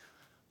match,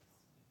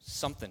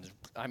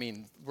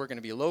 we're going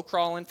to be low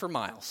crawling for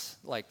miles.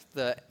 Like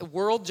the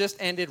world just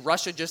ended,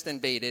 Russia just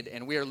invaded,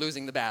 and we are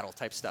losing the battle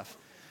type stuff.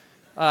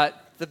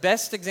 The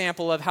best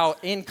example of how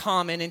in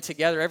common and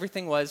together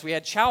everything was, we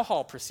had chow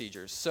hall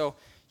procedures. So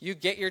you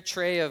get your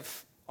tray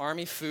of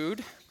Army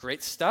food,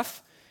 great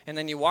stuff, and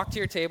then you walk to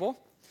your table.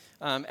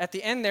 At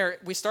the end there,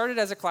 we started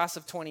as a class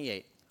of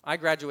 28. I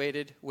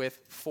graduated with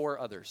 4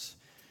 others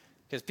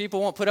because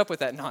people won't put up with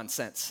that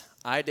nonsense.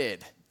 I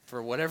did,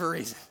 for whatever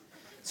reason.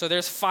 So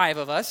there's 5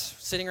 of us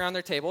sitting around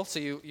their table. So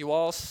you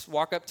all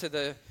walk up to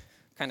the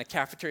kind of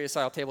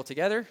cafeteria-style table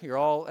together. You're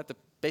all at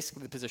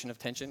basically the position of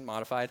tension,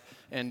 modified,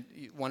 and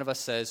one of us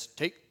says,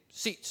 take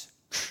seats.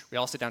 We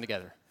all sit down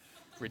together.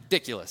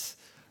 Ridiculous.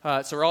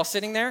 So we're all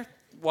sitting there.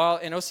 While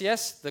in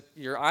OCS,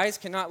 your eyes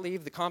cannot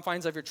leave the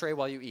confines of your tray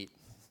while you eat.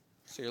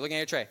 So you're looking at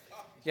your tray.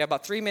 You have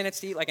about 3 minutes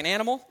to eat like an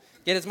animal.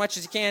 Get as much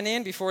as you can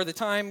in before the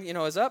time,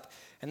 is up.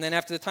 And then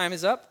after the time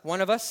is up,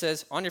 one of us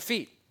says, on your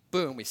feet.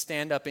 Boom, we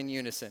stand up in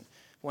unison.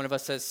 One of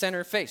us says,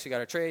 center face. We got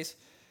our trays.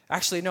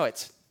 Actually, no,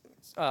 it's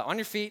on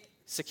your feet,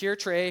 secure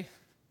tray,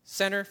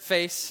 center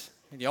face.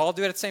 And you all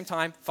do it at the same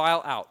time,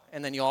 file out.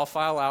 And then you all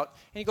file out,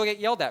 and you go get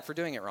yelled at for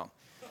doing it wrong.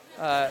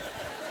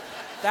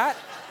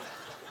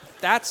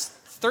 That's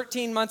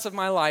 13 months of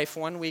my life,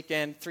 1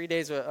 weekend, 3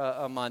 days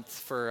a month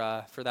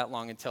for that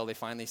long until they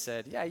finally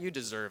said, yeah, you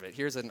deserve it.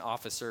 Here's an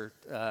officer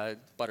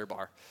butter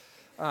bar.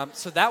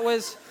 So that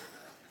was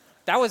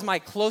my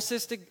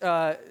closest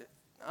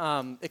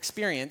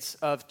experience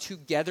of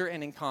together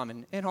and in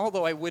common. And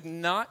although I would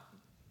not,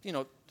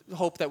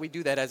 hope that we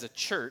do that as a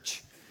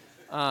church,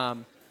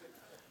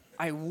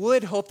 I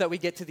would hope that we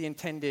get to the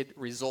intended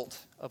result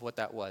of what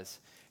that was.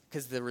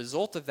 Because the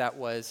result of that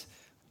was,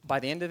 by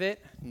the end of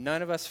it,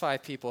 none of us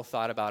 5 people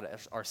thought about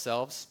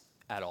ourselves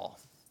at all.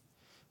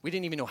 We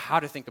didn't even know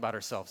how to think about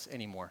ourselves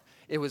anymore.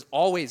 It was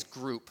always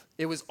group.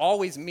 It was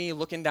always me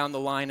looking down the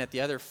line at the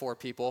other 4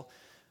 people,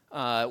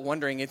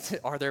 wondering,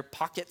 are their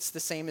pockets the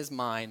same as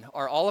mine?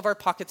 Are all of our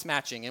pockets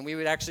matching? And we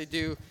would actually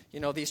do,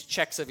 these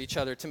checks of each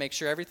other to make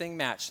sure everything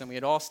matched, and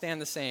we'd all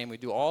stand the same.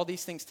 We'd do all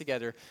these things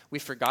together. We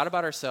forgot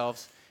about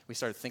ourselves. We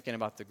started thinking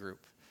about the group.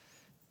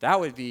 That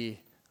would be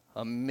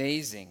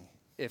amazing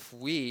if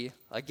we,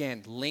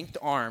 again, linked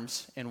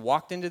arms and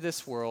walked into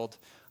this world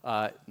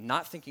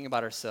not thinking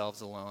about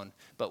ourselves alone,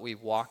 but we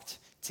walked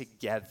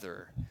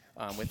together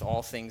with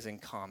all things in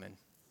common.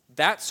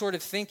 That sort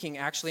of thinking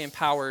actually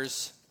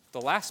empowers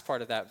the last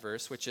part of that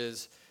verse, which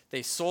is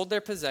they sold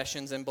their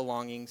possessions and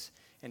belongings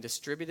and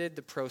distributed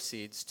the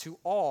proceeds to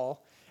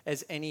all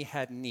as any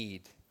had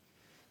need.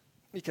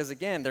 Because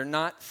again, they're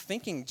not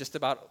thinking just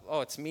about,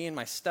 oh, it's me and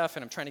my stuff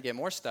and I'm trying to get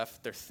more stuff.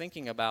 They're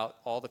thinking about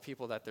all the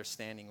people that they're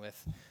standing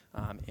with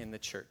in the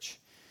church.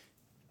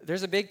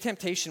 There's a big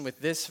temptation with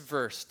this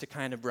verse to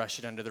kind of brush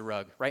it under the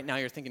rug. Right now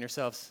you're thinking to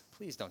yourselves,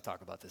 please don't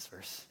talk about this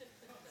verse.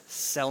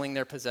 Selling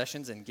their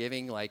possessions and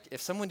giving, like,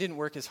 if someone didn't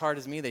work as hard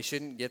as me, they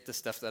shouldn't get the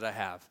stuff that I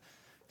have.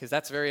 Because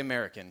that's very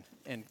American.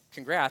 And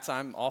congrats,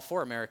 I'm all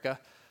for America,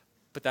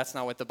 but that's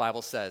not what the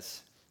Bible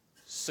says.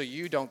 So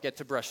you don't get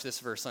to brush this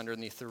verse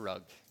underneath the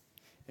rug.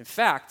 In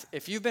fact,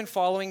 if you've been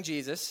following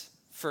Jesus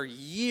for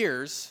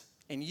years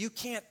and you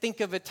can't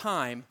think of a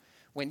time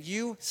when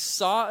you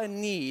saw a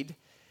need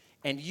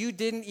and you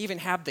didn't even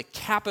have the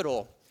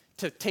capital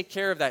to take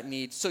care of that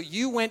need, so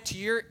you went to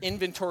your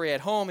inventory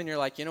at home and you're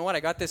like, you know what, I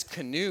got this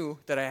canoe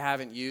that I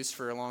haven't used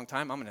for a long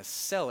time. I'm going to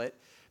sell it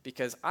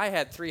because I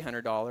had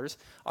 $300.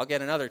 I'll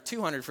get another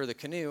 $200 for the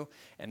canoe,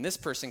 and this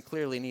person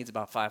clearly needs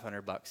about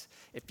 $500.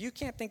 If you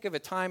can't think of a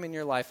time in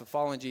your life of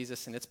following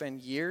Jesus and it's been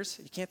years,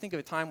 you can't think of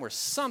a time where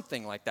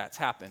something like that's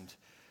happened,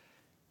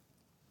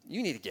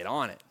 you need to get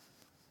on it.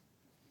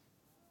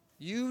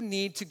 You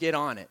need to get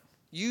on it.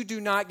 You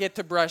do not get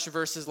to brush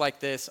verses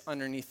like this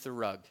underneath the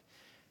rug.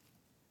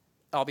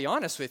 I'll be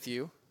honest with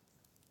you,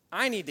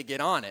 I need to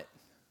get on it.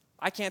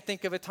 I can't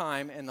think of a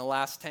time in the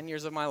last 10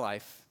 years of my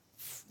life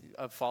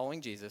of following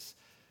Jesus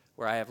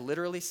where I have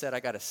literally said I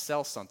got to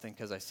sell something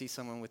because I see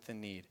someone with a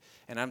need.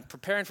 And I'm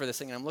preparing for this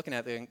thing and I'm looking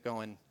at it and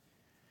going,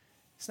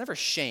 it's never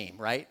shame,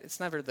 right? It's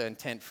never the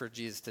intent for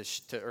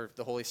Jesus or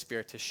the Holy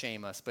Spirit to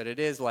shame us, but it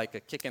is like a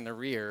kick in the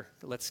rear.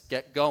 Let's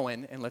get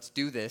going and let's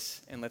do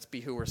this and let's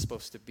be who we're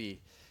supposed to be.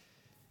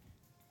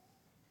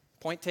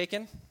 Point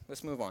taken?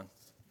 Let's move on.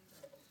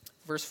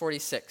 Verse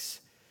 46,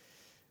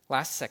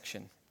 last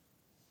section.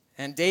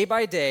 And day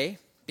by day,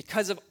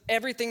 because of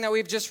everything that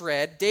we've just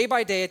read, day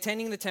by day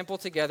attending the temple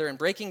together and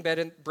breaking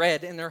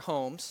bread in their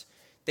homes,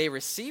 they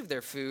received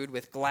their food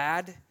with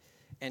glad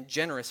and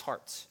generous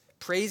hearts,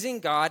 praising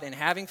God and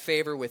having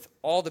favor with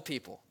all the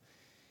people.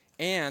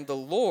 And the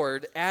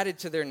Lord added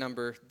to their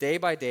number day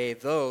by day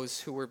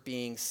those who were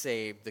being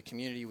saved. The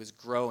community was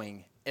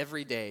growing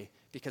every day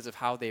because of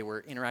how they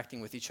were interacting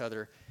with each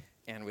other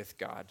and with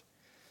God.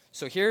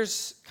 So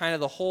here's kind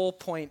of the whole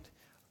point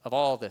of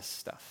all this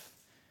stuff.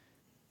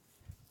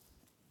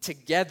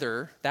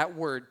 Together, that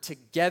word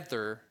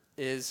together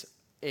is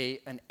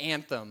an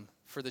anthem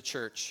for the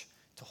church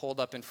to hold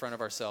up in front of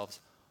ourselves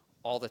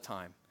all the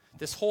time.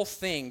 This whole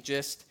thing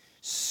just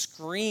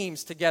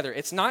screams together.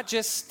 It's not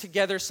just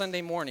together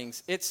Sunday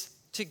mornings. It's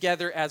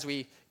together as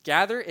we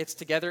gather. It's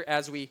together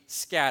as we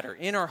scatter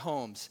in our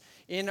homes,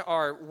 in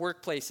our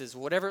workplaces,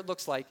 whatever it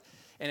looks like.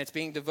 And it's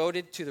being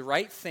devoted to the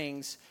right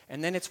things,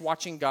 and then it's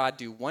watching God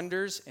do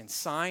wonders and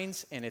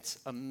signs, and it's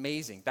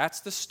amazing.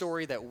 That's the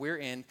story that we're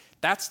in.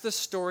 That's the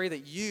story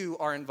that you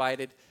are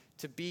invited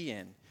to be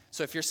in.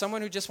 So if you're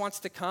someone who just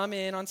wants to come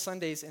in on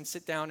Sundays and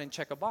sit down and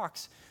check a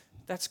box,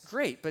 that's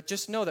great, but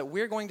just know that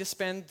we're going to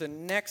spend the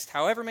next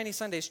however many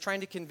Sundays trying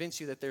to convince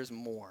you that there's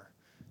more.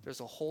 There's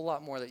a whole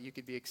lot more that you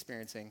could be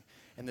experiencing,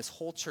 and this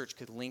whole church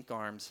could link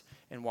arms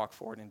and walk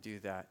forward and do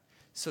that.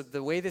 So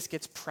the way this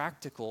gets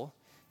practical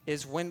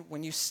is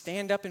when you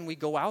stand up and we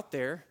go out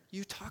there,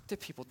 you talk to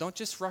people. Don't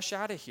just rush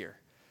out of here.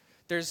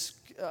 There's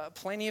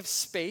plenty of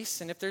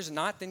space, and if there's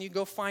not, then you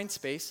go find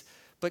space.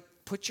 But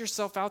put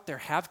yourself out there.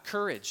 Have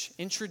courage.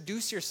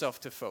 Introduce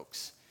yourself to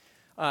folks.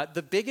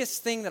 The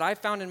biggest thing that I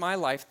found in my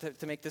life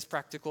to make this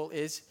practical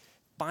is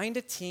find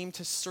a team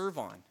to serve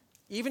on.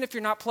 Even if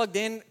you're not plugged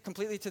in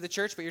completely to the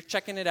church, but you're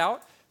checking it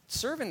out,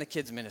 serve in the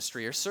kids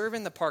ministry or serve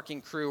in the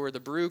parking crew or the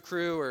brew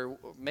crew or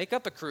make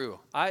up a crew.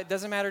 It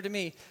doesn't matter to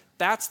me.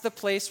 That's the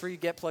place where you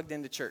get plugged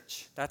into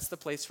church. That's the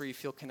place where you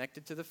feel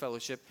connected to the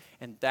fellowship,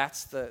 and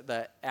that's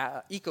the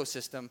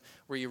ecosystem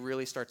where you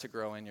really start to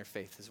grow in your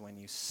faith is when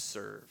you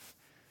serve.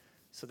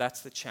 So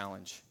that's the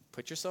challenge.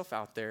 Put yourself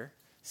out there.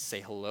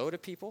 Say hello to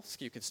people. So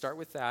you can start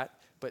with that,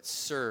 but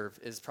serve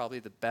is probably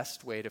the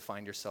best way to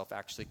find yourself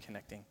actually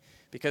connecting.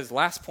 Because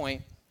last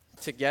point,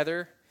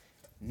 together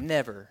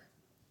never,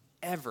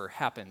 ever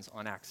happens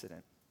on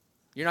accident.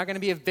 You're not going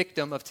to be a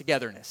victim of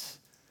togetherness.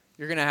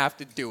 You're going to have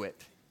to do it.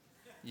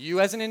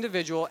 You as an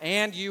individual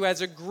and you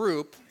as a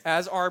group,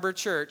 as Arbor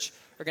Church,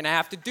 are going to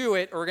have to do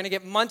it, or we're going to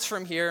get months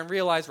from here and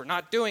realize we're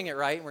not doing it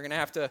right, and we're going to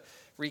have to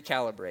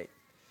recalibrate.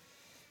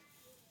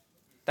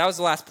 That was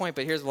the last point,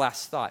 but here's the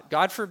last thought.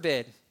 God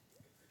forbid,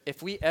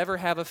 if we ever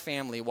have a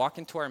family walk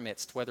into our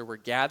midst, whether we're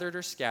gathered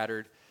or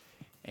scattered,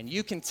 and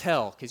you can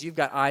tell, because you've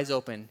got eyes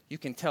open, you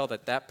can tell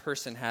that that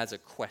person has a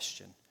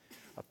question,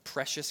 a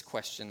precious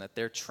question that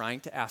they're trying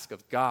to ask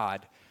of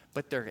God,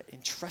 but they're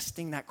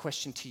entrusting that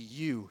question to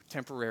you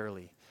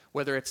temporarily.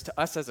 whether it's to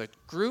us as a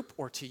group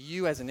or to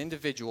you as an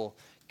individual.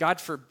 God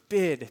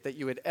forbid that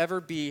you would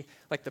ever be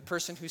like the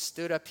person who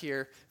stood up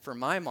here for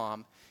my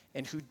mom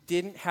and who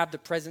didn't have the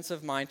presence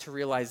of mind to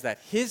realize that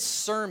his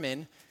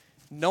sermon,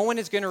 no one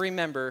is going to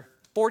remember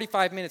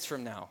 45 minutes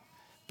from now.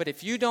 But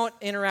if you don't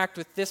interact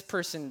with this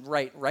person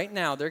right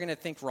now, they're going to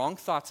think wrong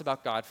thoughts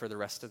about God for the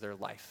rest of their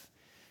life.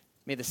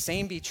 May the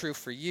same be true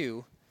for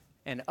you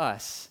and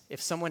us.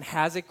 If someone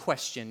has a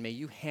question, may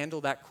you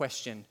handle that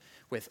question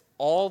with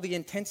all the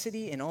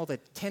intensity and all the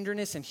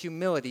tenderness and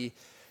humility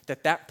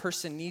that that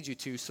person needs you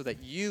to, so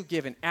that you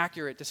give an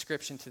accurate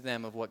description to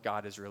them of what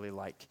God is really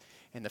like.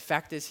 And the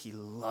fact is, he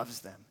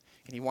loves them,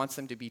 and he wants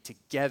them to be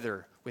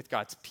together with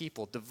God's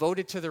people,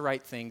 devoted to the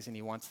right things, and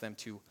he wants them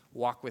to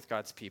walk with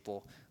God's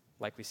people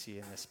like we see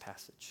in this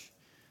passage.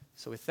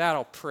 So with that,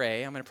 I'll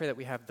pray. I'm going to pray that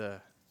we have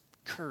the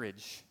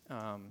courage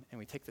and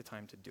we take the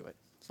time to do it.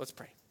 So let's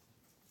pray.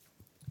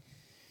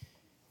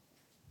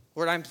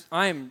 Lord,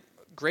 I'm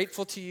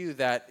grateful to you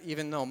that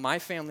even though my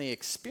family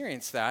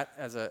experienced that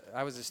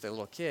I was just a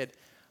little kid,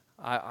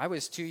 I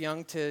was too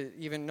young to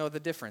even know the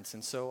difference.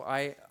 And so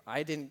I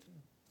didn't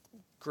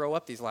grow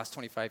up these last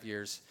 25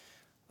 years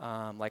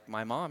like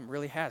my mom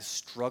really has,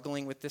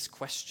 struggling with this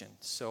question.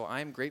 So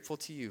I'm grateful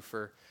to you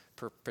for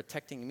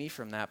protecting me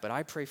from that. But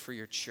I pray for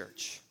your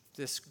church,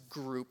 this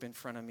group in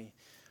front of me.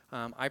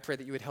 I pray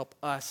that you would help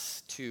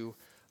us to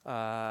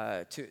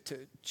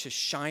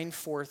shine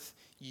forth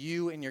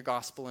you and your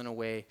gospel in a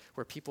way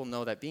where people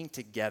know that being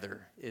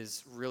together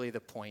is really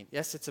the point.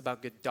 Yes, it's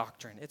about good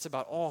doctrine. It's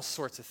about all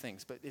sorts of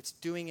things, but it's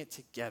doing it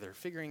together,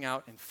 figuring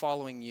out and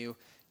following you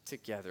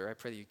together. I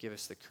pray that you give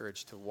us the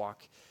courage to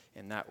walk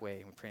in that way.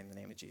 And we pray in the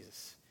name of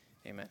Jesus.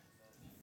 Amen.